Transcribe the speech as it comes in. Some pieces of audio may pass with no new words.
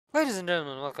Ladies and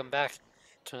gentlemen, welcome back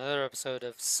to another episode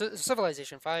of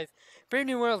Civilization 5, Brave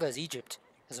New World as Egypt.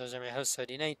 As I was your host,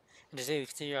 Saudi Knight, and today we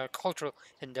continue our cultural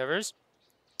endeavors.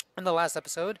 In the last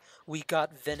episode, we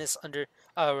got Venice under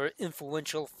our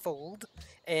influential fold,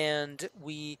 and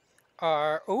we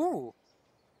are. Oh!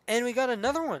 And we got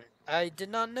another one! I did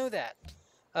not know that.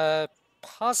 Uh,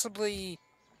 possibly.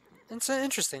 It's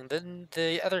interesting.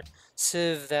 The other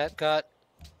Civ that got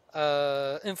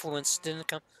influence didn't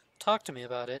come talk to me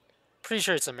about it. Pretty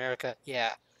sure it's America.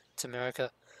 Yeah, it's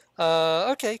America.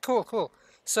 Okay, cool.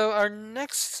 So our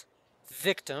next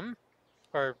victim,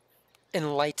 or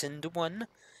enlightened one,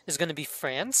 is going to be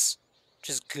France, which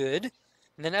is good.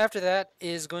 And then after that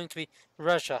is going to be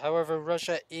Russia. However,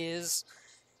 Russia is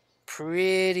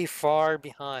pretty far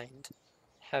behind,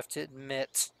 have to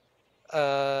admit.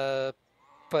 Uh,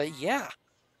 but yeah,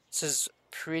 this is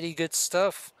pretty good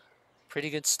stuff.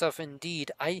 Pretty good stuff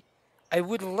indeed. I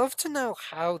would love to know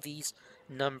how these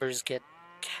numbers get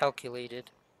calculated.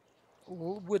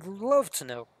 Would love to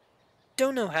know.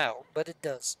 Don't know how, but it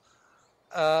does.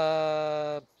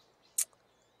 Uh,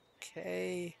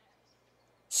 okay.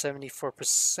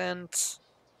 74%,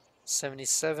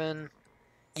 77.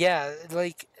 Yeah,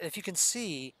 like if you can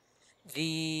see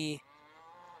the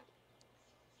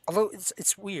although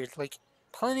it's weird, like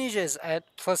Polynesia is at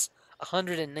plus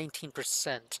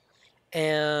 119%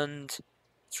 and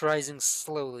it's rising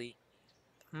slowly.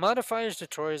 Modifiers to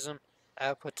tourism,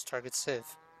 output to target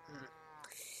civ. Hmm.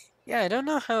 Yeah, I don't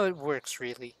know how it works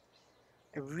really.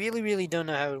 I really don't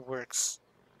know how it works.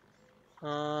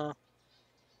 Uh,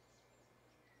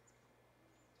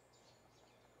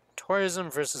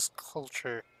 tourism versus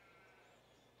culture.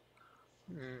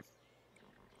 Hmm.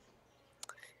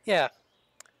 Yeah,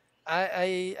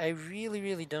 I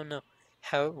really don't know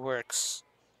how it works.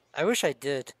 I wish I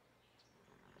did.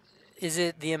 Is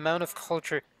it the amount of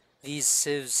culture these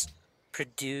civs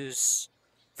produce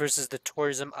versus the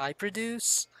tourism I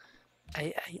produce?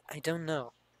 I don't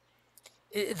know.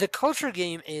 The culture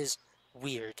game is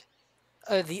weird.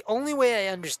 The only way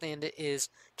I understand it is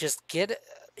just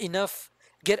enough,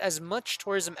 get as much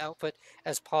tourism output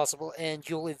as possible, and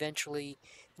you'll eventually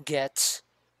get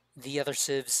the other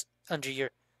civs under your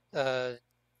uh,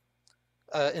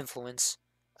 influence.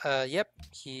 Yep,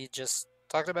 he just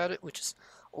talked about it, which is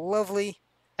lovely.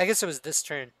 I guess it was this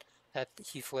turn that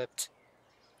he flipped.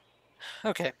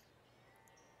 Okay,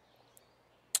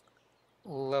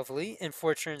 lovely. In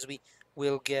 4 turns, we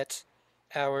will get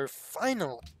our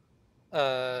final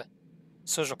uh,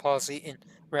 social policy in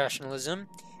rationalism,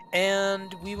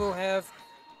 and we will have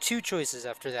two choices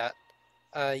after that.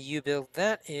 You build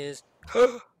that is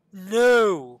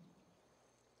no,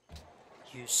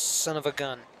 you son of a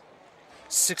gun.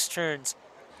 6 turns.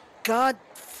 God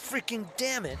freaking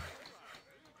damn it!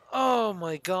 Oh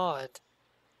my god,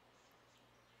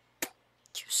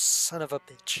 you son of a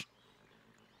bitch!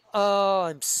 Oh,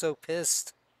 I'm so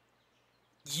pissed.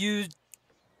 You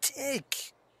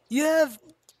dick! You have,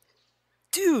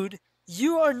 dude.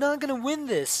 You are not gonna win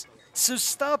this. So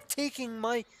stop taking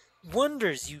my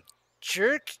wonders, you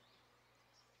jerk.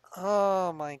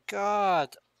 Oh my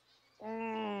god.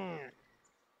 Mm.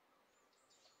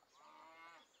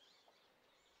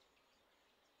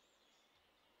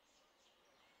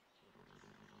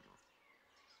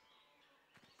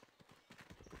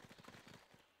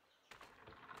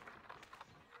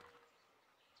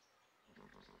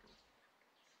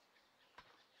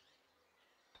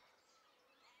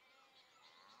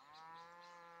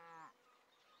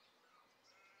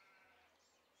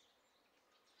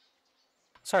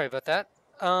 Sorry about that.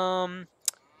 Um,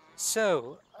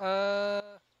 so,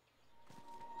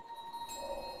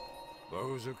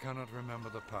 Those who cannot remember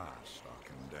the past are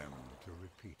condemned to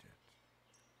repeat it.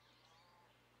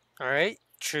 alright,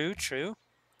 true.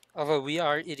 Although we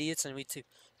are idiots and we to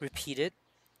repeat it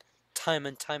time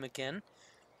and time again.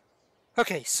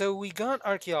 Okay, so we got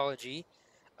archaeology,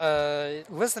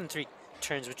 less than 3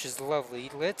 turns, which is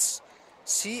lovely. Let's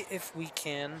see if we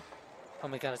can. Oh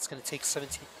my god, it's gonna take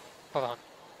 17. Hold on.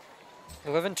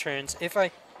 11 turns. If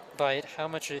I buy it, how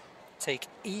much would it take?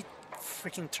 8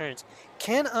 freaking turns.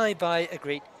 Can I buy a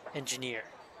great engineer?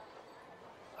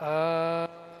 Uh,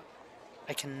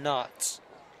 I cannot.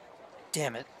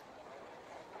 Damn it.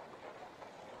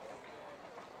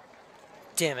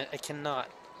 Damn it, I cannot.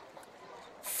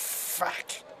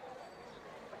 Fuck.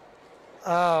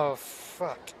 Oh,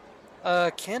 fuck.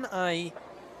 Can I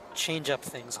change up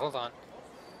things? Hold on.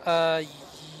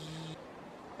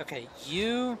 Okay,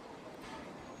 you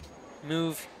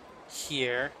move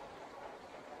here.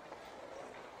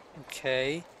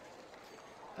 Okay.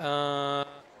 Uh,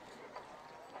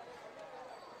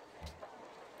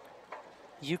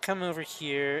 You come over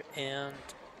here and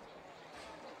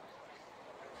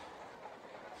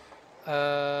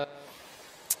uh,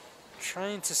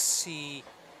 trying to see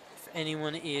if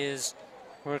anyone is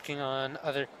working on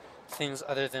other things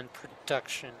other than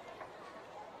production.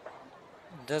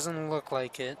 Doesn't look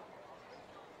like it.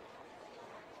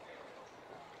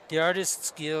 The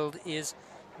Artists Guild is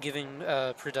giving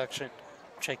production,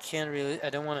 which I can't really. I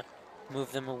don't want to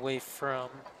move them away from.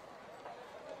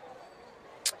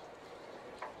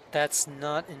 That's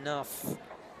not enough,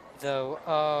 though.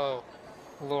 Oh,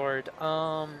 Lord.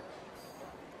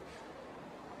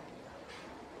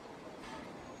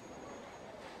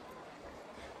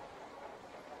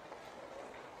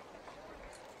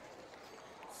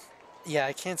 Yeah,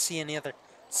 I can't see any other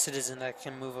citizen that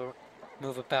can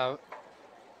move about.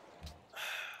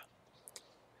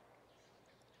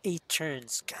 8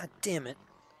 turns. God damn it.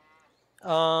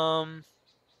 Um,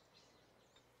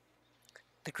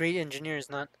 the great engineer is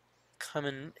not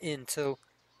coming in till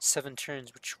 7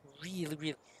 turns, which really,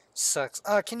 really sucks.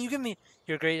 Can you give me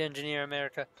your great engineer,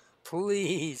 America?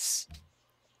 Please.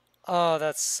 Oh,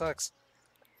 that sucks.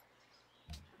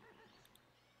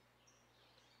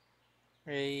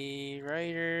 Great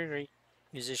writer, great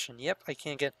musician. Yep, I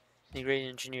can't get any great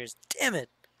engineers. Damn it.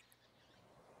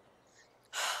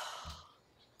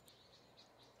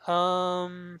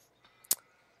 Um,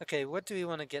 okay, what do we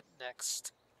want to get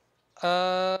next?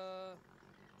 Uh,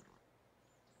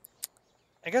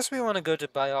 I guess we want to go to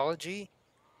biology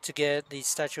to get the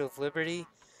Statue of Liberty.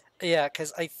 Yeah,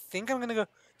 because I think I'm gonna go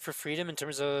for freedom in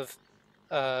terms of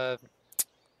uh,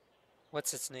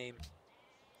 what's its name?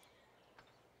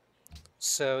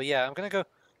 So yeah, I'm gonna go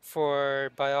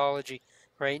for biology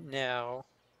right now,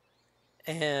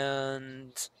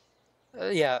 and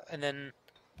yeah, and then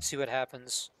see what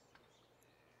happens.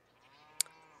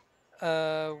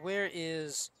 Where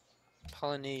is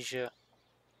Polynesia?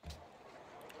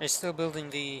 They're still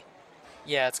building the.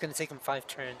 Yeah, it's gonna take them 5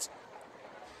 turns.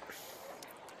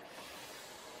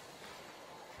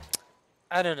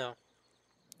 I don't know.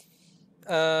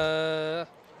 Uh,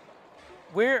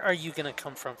 where are you gonna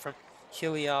come from? From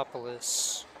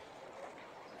Heliopolis.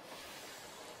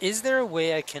 Is there a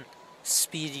way I can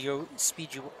speed you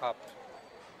up?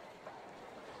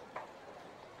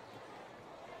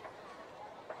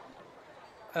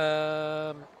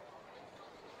 Um,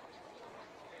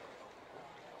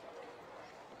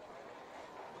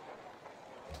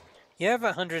 you have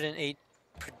 108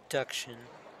 production,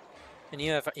 and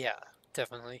you have yeah,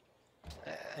 definitely.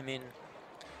 I mean,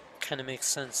 kind of makes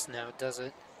sense now, does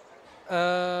it?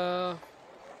 Uh,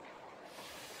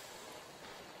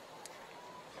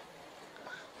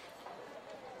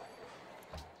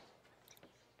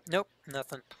 nope,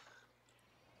 nothing.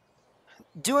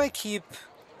 Do I keep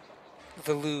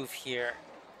the Louvre here?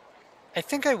 I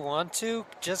think I want to,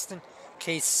 just in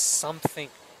case something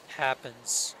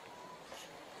happens.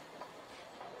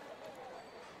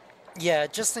 Yeah,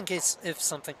 just in case if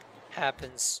something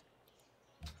happens.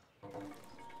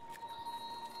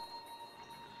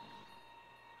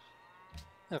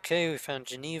 Okay, we found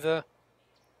Geneva.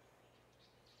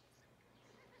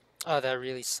 Oh, that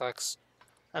really sucks.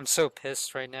 I'm so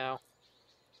pissed right now.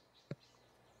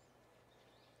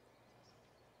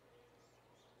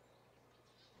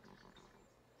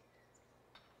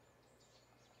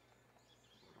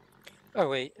 Oh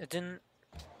wait, it didn't.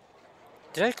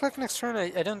 Did I click next turn? I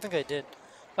don't think I did.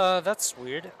 That's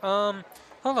weird. Hold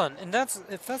on. And that's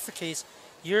if that's the case,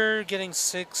 you're getting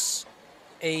 6,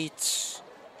 8,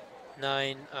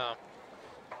 9. Oh,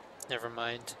 never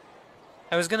mind.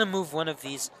 I was gonna move one of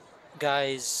these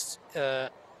guys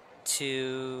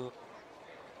to.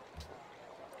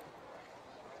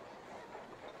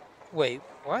 Wait,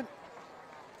 what?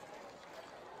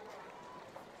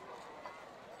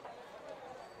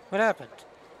 What happened?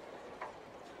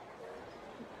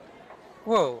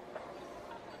 Whoa.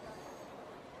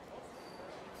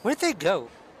 Where'd they go?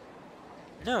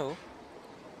 No.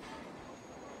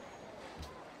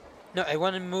 No, I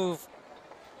want to move.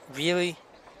 Really?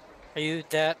 Are you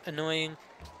that annoying?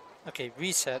 Okay,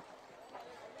 reset.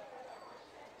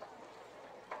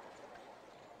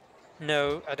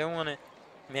 No, I don't want to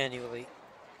manually.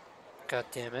 God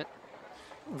damn it.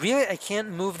 Really? I can't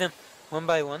move them one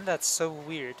by one? That's so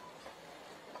weird.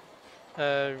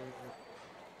 Uh,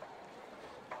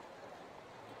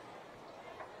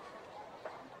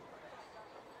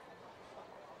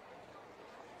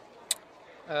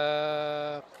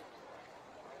 uh,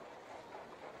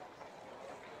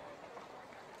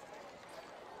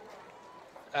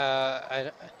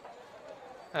 I,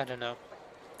 I don't know.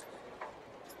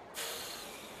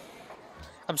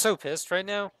 I'm so pissed right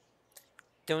now.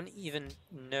 Don't even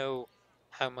know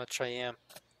how much I am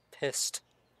pissed.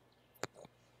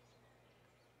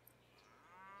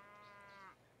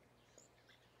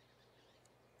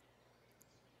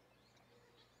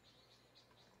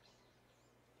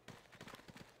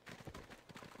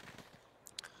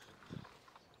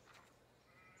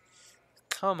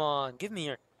 Come on, give me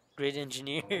your great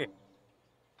engineer.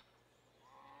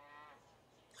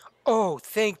 Oh,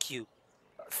 thank you.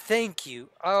 Thank you.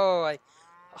 Oh, I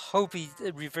hope he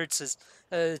reverts his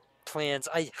plans.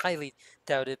 I highly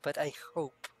doubt it, but I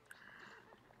hope.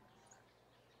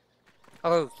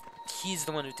 Although, he's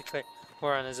the one who declared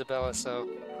war on Isabella, so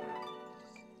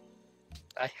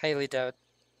I highly doubt.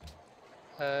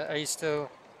 Are you still...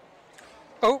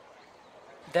 Oh!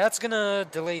 That's gonna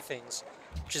delay things,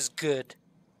 which is good.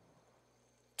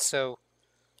 So,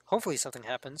 hopefully something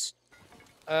happens.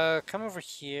 Come over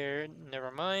here.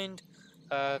 Never mind.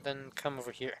 Then come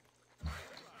over here.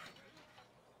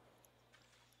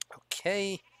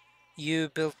 Okay. You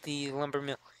built the lumber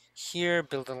mill here.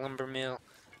 Build a lumber mill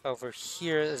over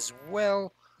here as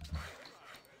well.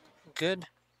 Good.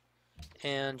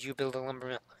 And you build a lumber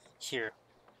mill here.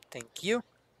 Thank you.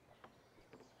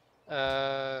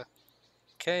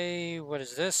 Okay, what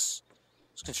is this?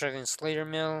 It's constructing a Slater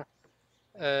mill.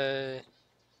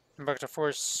 Embarked a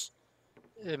force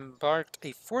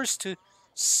to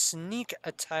sneak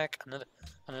attack another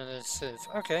civ.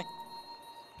 Okay.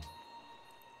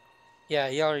 Yeah,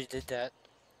 he already did that.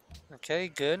 Okay,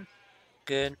 good,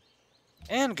 good,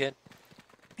 and good.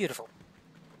 Beautiful.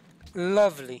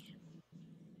 Lovely.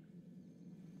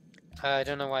 I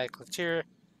don't know why I clicked here.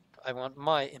 I want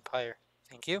my empire.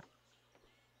 Thank you.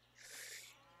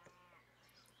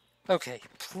 Okay,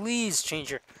 please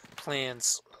change your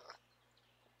plans,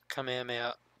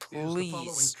 Kamehameha. Is the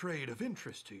following Please. trade of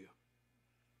interest to you?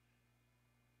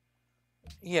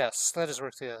 Yes, let us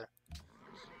work together.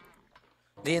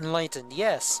 The enlightened.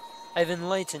 Yes, I've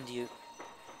enlightened you.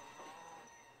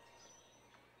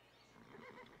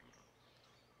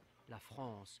 La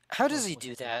France How does he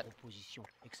do that? proposition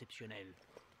exceptionnelle.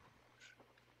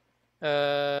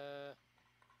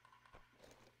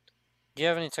 Do you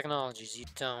have any technologies? You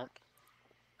don't.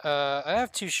 I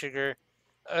have 2 sugar.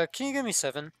 Can you give me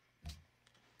 7?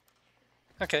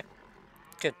 Okay,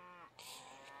 good.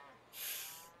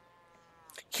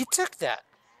 He took that.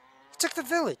 He took the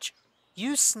village.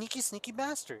 You sneaky, sneaky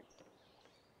bastard.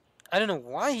 I don't know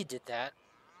why he did that.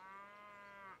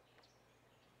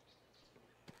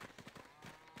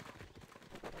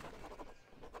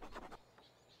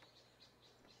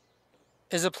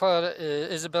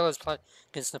 Isabella's plot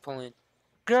against Napoleon.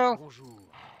 Girl, Bonjour.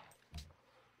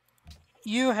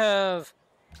 you have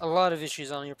a lot of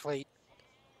issues on your plate.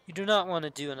 You do not want to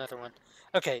do another one.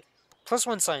 Okay,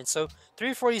 +1 science, so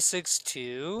 346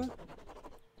 to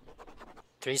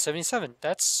 377.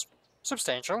 That's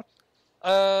substantial.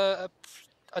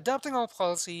 Adopting all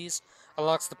policies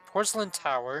unlocks the porcelain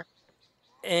tower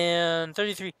and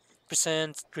 33%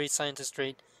 great scientist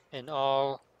rate in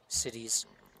all cities.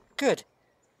 Good.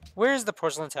 Where's the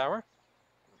porcelain tower?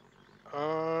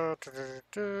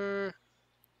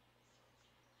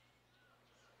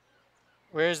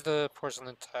 Where's the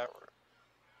porcelain tower?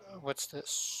 What's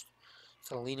this?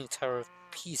 The Leaning Tower of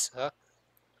Pisa.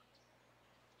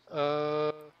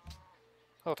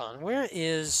 Hold on. Where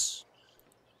is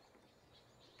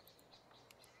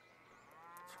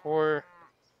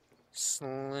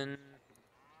porcelain?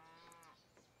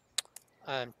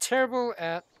 I'm terrible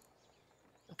at.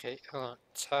 Okay, hold on.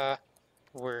 Tower.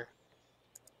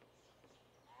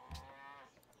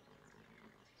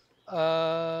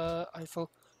 Eiffel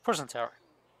porcelain tower.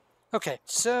 Okay,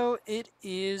 so it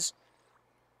is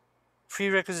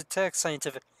prerequisite text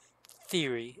scientific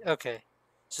theory. Okay,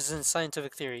 so it's in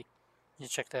scientific theory. You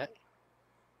check that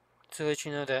to let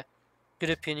you know that good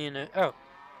opinion. Oh,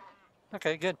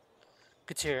 okay, good.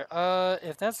 Good to hear.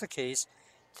 If that's the case,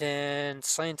 then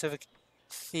scientific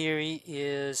theory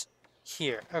is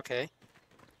here. Okay.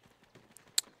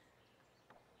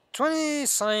 20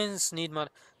 science need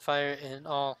modifier in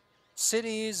all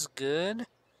cities. Good.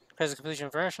 Present completion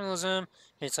of rationalism.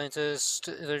 Made scientists,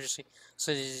 literacy,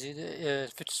 studies,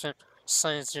 50%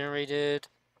 science generated.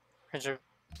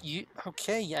 You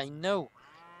okay? I know.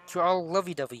 You're all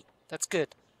lovey-dovey. That's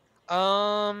good.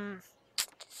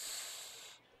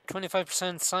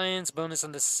 25% science bonus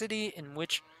on the city in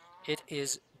which it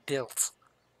is built.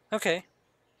 Okay.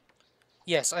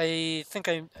 Yes, I think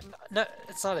not.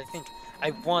 It's not. I think I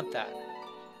want that.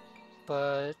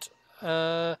 But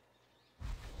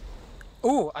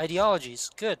oh,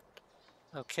 ideologies. Good.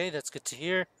 Okay, that's good to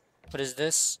hear. What is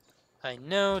this? I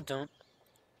know. Don't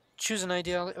choose an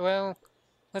ideology. Well,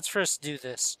 let's first do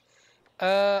this.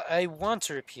 I want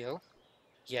to repeal.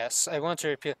 Yes, I want to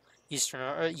repeal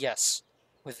yes,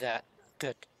 with that.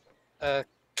 Good.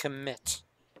 Commit.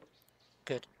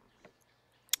 Good.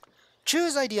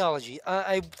 Choose ideology.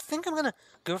 I think I'm gonna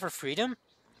go for freedom,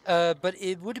 but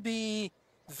it would be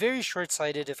very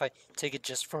short-sighted if I take it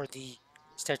just for the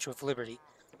Statue of Liberty.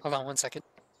 Hold on one second.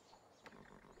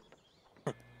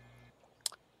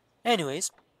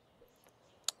 Anyways,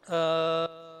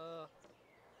 the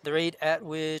rate at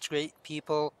which great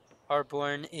people are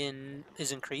born in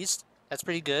is increased. That's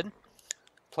pretty good.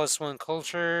 +1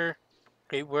 culture,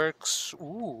 great works.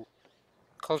 Ooh,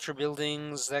 culture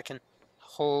buildings that can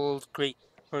hold great.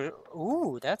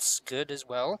 Ooh, that's good as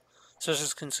well.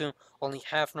 Socialists consume only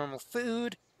half normal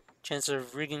food. Chance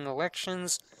of rigging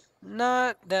elections,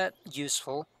 not that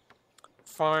useful.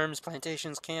 Farms,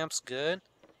 plantations, camps, good.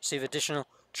 Receive additional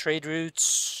trade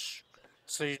routes.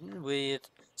 So with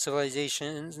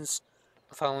civilizations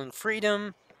following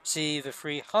freedom. Receive a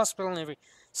free hospital in every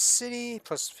city.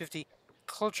 +50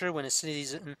 culture when a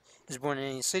citizen is born in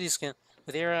any city scan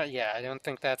with era. Yeah, I don't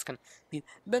think that's going to be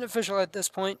beneficial at this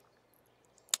point.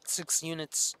 6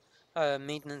 units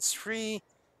maintenance free.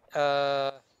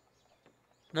 Uh,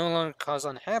 no longer cause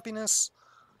unhappiness.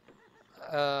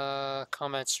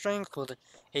 Combat strength, golden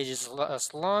ages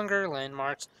last longer,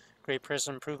 landmarks, great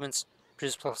person improvements,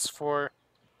 produce +4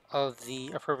 of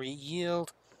the appropriate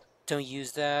yield. Don't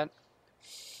use that.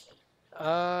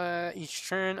 Each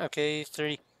turn, okay,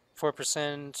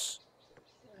 34%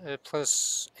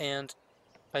 plus and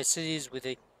by cities with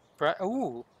a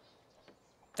ooh,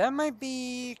 that might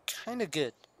be kind of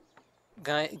good.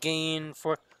 Gain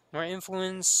for more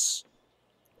influence,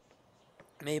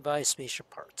 made by spaceship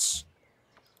parts.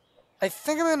 I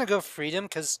think I'm gonna go freedom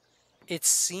because it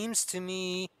seems to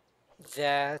me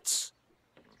that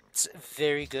it's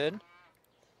very good.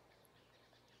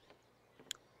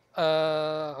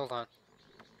 Hold on.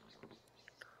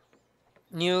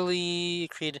 Newly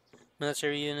created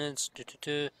military units.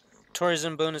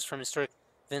 Tourism bonus from historic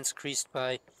events increased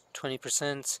by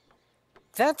 20%.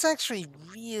 That's actually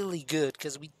really good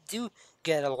because we do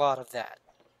get a lot of that.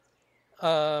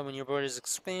 When your borders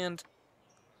expand,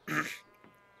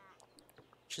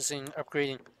 choosing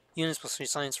upgrading units +3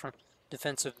 science from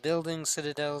defensive buildings,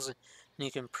 citadels, and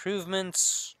unique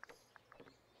improvements.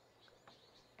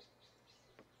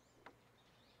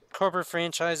 Corporate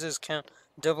franchises count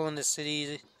double in the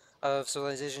city of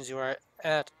civilizations you are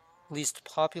at least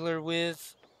popular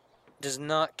with. Does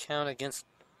not count against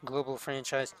global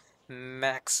franchise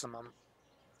maximum.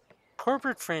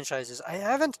 Corporate franchises. I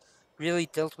haven't really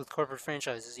dealt with corporate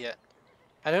franchises yet.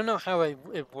 I don't know how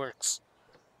it works.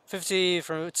 50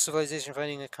 for civilization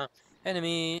fighting a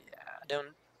enemy. I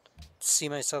don't see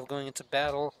myself going into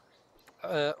battle.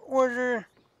 Order.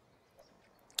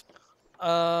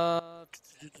 Uh,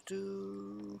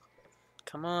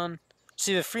 Come on.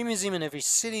 Receive a free museum in every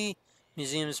city.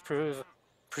 Museums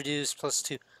produce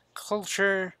 +2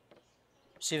 culture.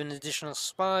 Receive an additional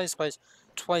spy. Spies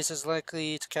twice as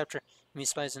likely to capture enemy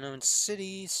spies in own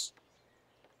cities.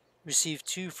 Receive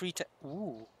 2 free.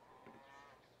 Ooh,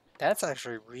 that's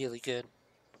actually really good.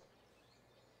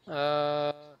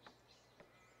 Uh,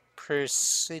 per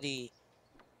city.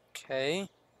 Okay.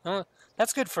 Oh,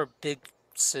 that's good for big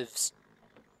civs.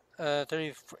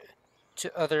 30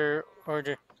 to other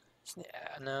order.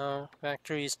 Yeah, no.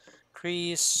 Factories.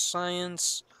 Increase.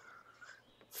 Science.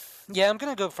 Yeah, I'm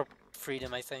gonna go for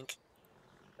freedom, I think.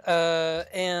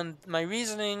 And my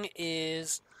reasoning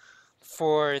is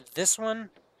for this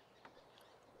one,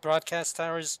 broadcast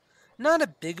towers, not a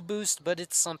big boost, but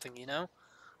it's something, you know?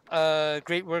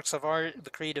 Great works of art, the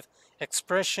creative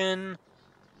expression,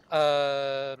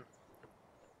 uh,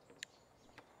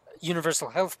 universal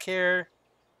healthcare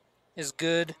is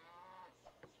good,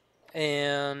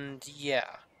 and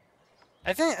yeah,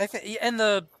 I think, and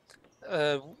the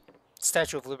uh,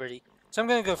 Statue of Liberty. So I'm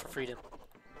gonna go for freedom.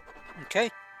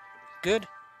 Okay, good.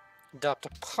 Adopt a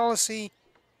policy.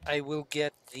 I will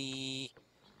get the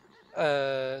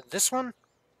this one.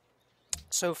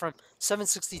 So from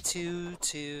 762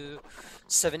 to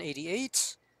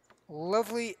 788.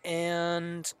 Lovely,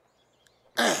 and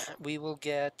we will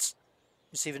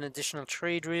receive an additional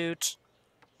trade route.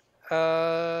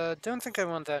 Don't think I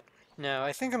want that. No,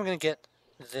 I think I'm gonna get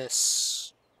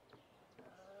this.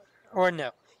 Or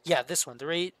no. Yeah, this one. The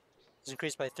rate is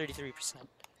increased by 33%.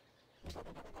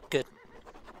 Good.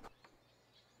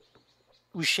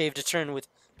 We shaved a turn with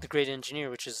the Great Engineer,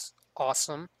 which is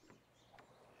awesome.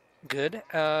 Good.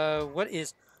 What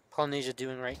is Polynesia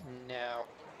doing right now?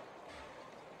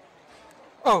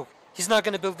 Oh, he's not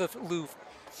gonna build the Louvre.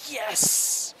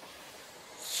 Yes!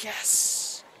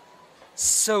 Yes!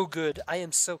 So good. I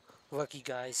am so lucky,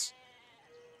 guys.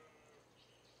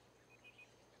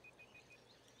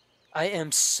 I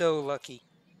am so lucky.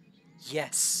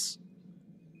 Yes.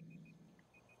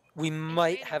 We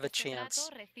might have a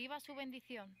chance.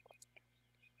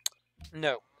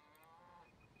 No.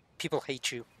 People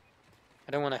hate you.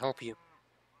 I don't want to help you.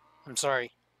 I'm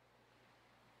sorry.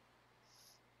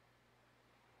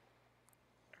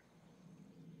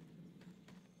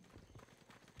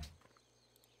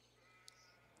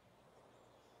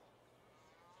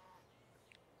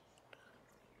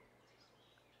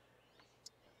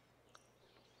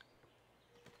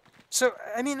 So,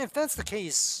 I mean, if that's the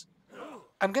case,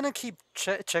 I'm gonna keep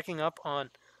checking up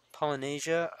on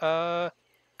Polynesia.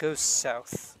 Go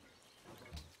south.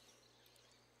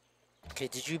 Okay,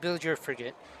 did you build your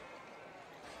frigate?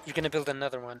 You're gonna build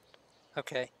another one.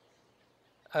 Okay.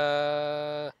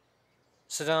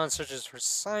 Sudan searches for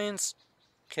science.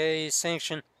 Okay,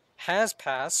 sanction has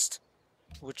passed,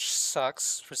 which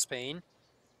sucks for Spain.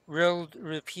 Road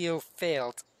repeal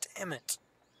failed. Damn it.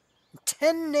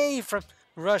 10 nay from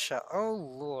Russia. Oh,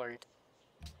 Lord.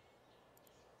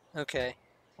 Okay.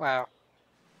 Wow.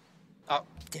 Oh,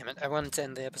 damn it. I wanted to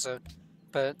end the episode.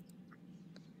 But,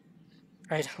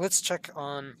 alright, let's check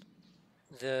on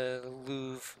the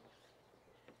Louvre.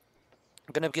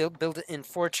 I'm gonna build it in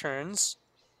 4 turns,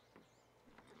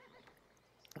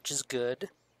 which is good.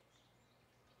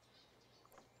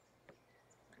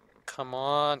 Come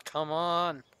on, come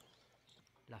on.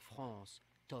 La France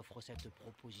t'offre cette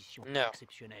proposition No.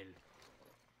 exceptionnelle.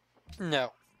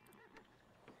 No.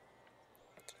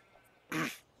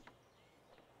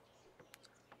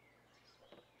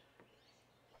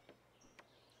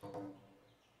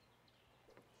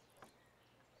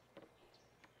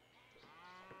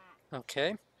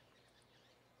 Okay.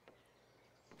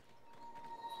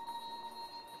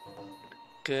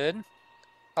 Good.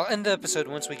 I'll end the episode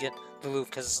once we get the Louvre,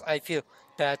 because I feel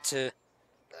bad to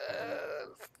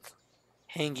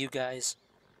hang you guys.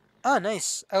 Ah,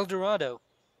 nice. El Dorado.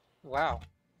 Wow.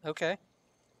 Okay.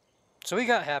 So we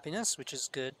got happiness, which is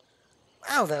good.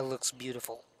 Wow, that looks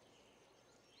beautiful.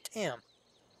 Damn.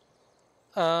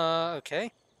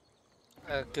 Okay.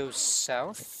 Go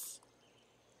south.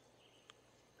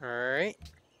 Alright.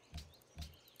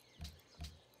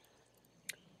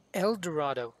 El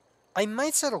Dorado. I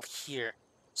might settle here.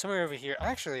 Somewhere over here.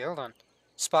 Actually, hold on.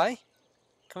 Spy?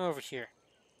 Come over here.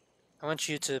 I want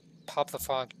you to pop the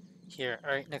fog here.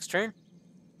 Alright, next turn.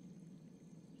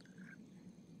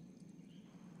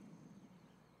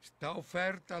 Sta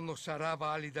offerta non sarà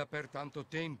valida per tanto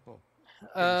tempo.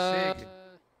 Uh,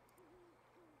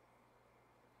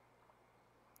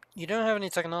 you don't have any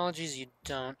technologies? You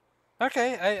don't.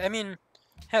 Okay, I mean,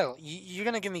 hell, you're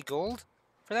gonna give me gold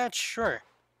for that? Sure.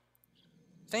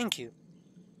 Thank you.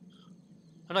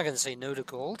 I'm not gonna say no to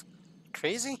gold.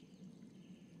 Crazy?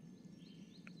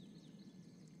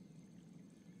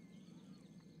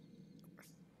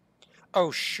 Oh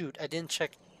shoot, I didn't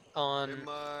check on...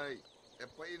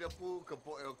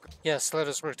 Yes, let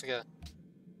us work together.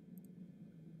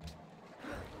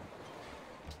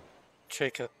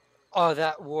 Draco. Oh,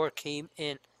 that war came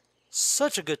in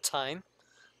such a good time.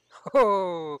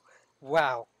 Oh,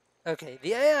 wow. Okay,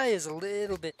 the AI is a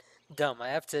little bit dumb, I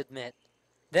have to admit.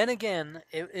 Then again,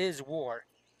 it is war.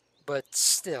 But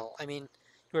still, I mean,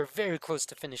 you are very close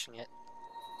to finishing it.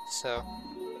 So,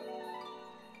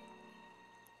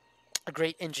 a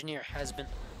great engineer has been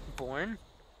born.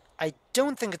 I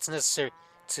don't think it's necessary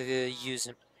to use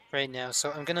him right now,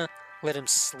 so I'm gonna let him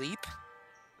sleep.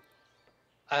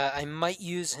 I might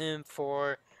use him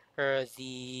for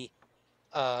the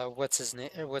what's his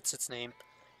name? What's its name?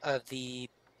 The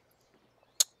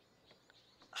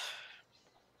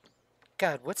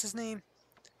God, what's his name?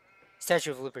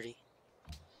 Statue of Liberty.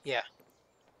 Yeah.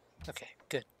 Okay,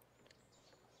 good.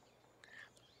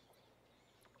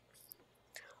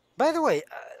 By the way,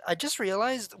 I just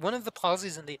realized one of the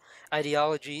policies in the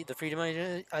ideology, the freedom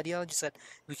ideology, said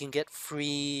we can get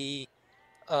free,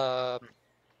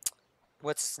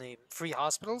 what's his name? Free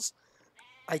hospitals.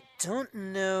 I don't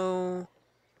know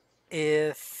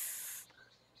if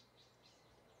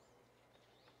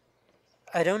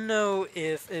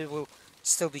it will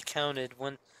still be counted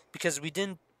when, because we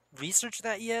didn't research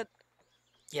that yet.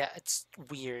 Yeah, it's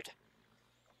weird.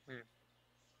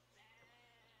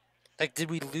 Like,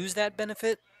 did we lose that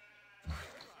benefit?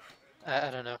 I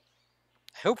don't know.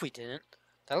 I hope we didn't.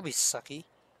 That'll be sucky.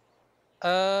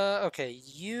 Okay,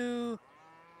 you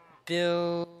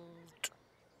build...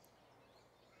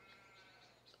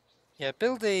 Yeah,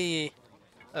 build a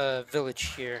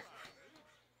village here.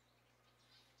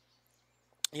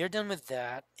 You're done with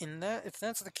that. In that, if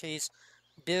that's the case,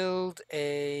 build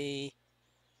a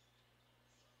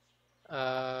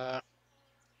I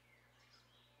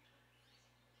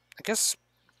guess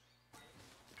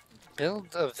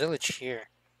build a village here.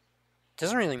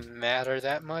 Doesn't really matter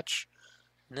that much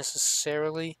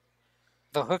necessarily.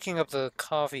 Though hooking up the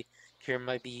coffee here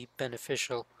might be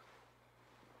beneficial.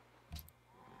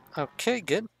 Okay,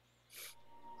 good.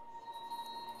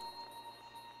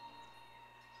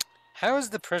 How is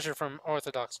the pressure from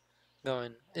Orthodox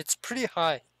going? It's pretty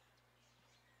high,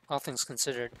 all things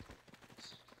considered.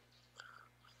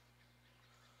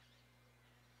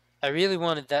 I really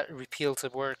wanted that repeal to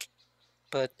work,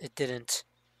 but it didn't.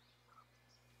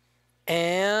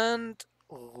 And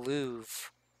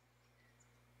Louvre.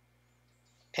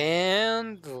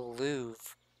 And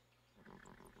Louvre.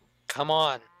 Come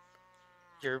on.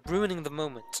 You're ruining the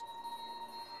moment.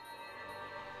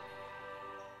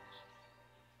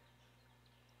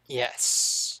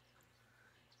 Yes.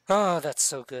 Oh, that's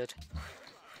so good.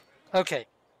 Okay.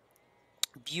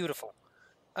 Beautiful.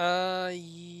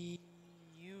 You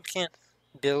can't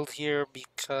build here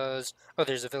because... Oh,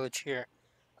 there's a village here.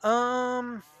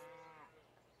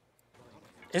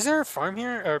 Is there a farm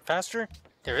here? Or a pasture?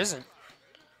 There isn't.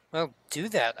 Well, do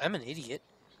that. I'm an idiot.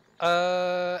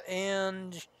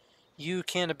 And you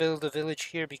can't build a village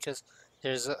here because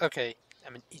there's a... Okay,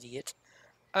 I'm an idiot.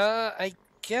 I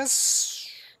guess...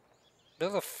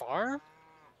 Build a farm?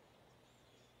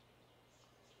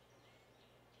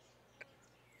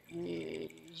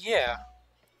 Yeah.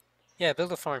 Yeah,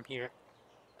 build a farm here.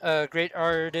 Great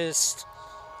artist.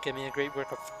 Give me a great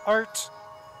work of art.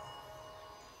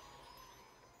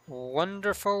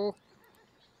 Wonderful.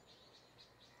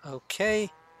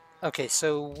 Okay. Okay,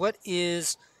 so what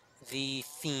is the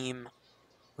theme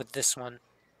with this one?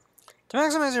 To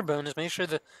maximize your bonus, make sure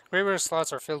the great work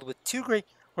slots are filled with 2 great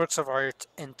works of art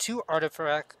and 2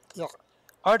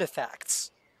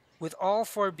 artifacts, with all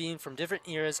 4 being from different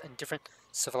eras and different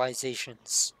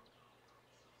civilizations.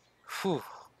 Whew.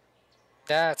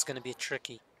 That's gonna be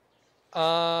tricky.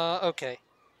 Okay.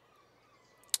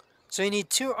 So you need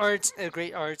 2 arts,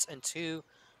 great arts, and 2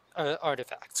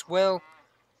 artifacts. Well,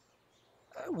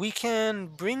 we can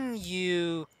bring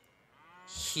you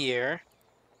here,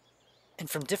 and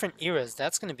from different eras.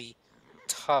 That's gonna be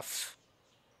tough.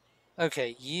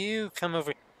 Okay, you come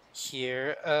over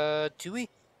here. Do we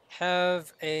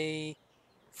have a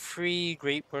free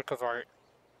great work of art?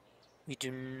 We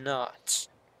do not,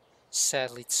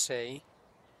 sadly to say.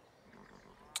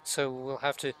 So we'll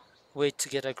have to wait to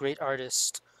get a great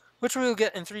artist, which we'll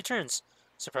get in 3 turns,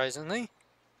 surprisingly.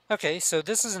 Okay, so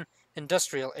this is an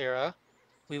industrial era.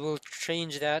 We will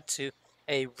change that to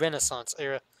a Renaissance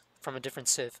era from a different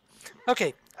civ.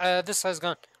 Okay, this has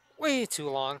gone way too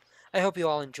long. I hope you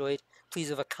all enjoyed. Please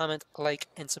leave a comment, like,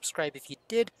 and subscribe if you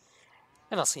did.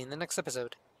 And I'll see you in the next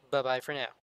episode. Bye-bye for now.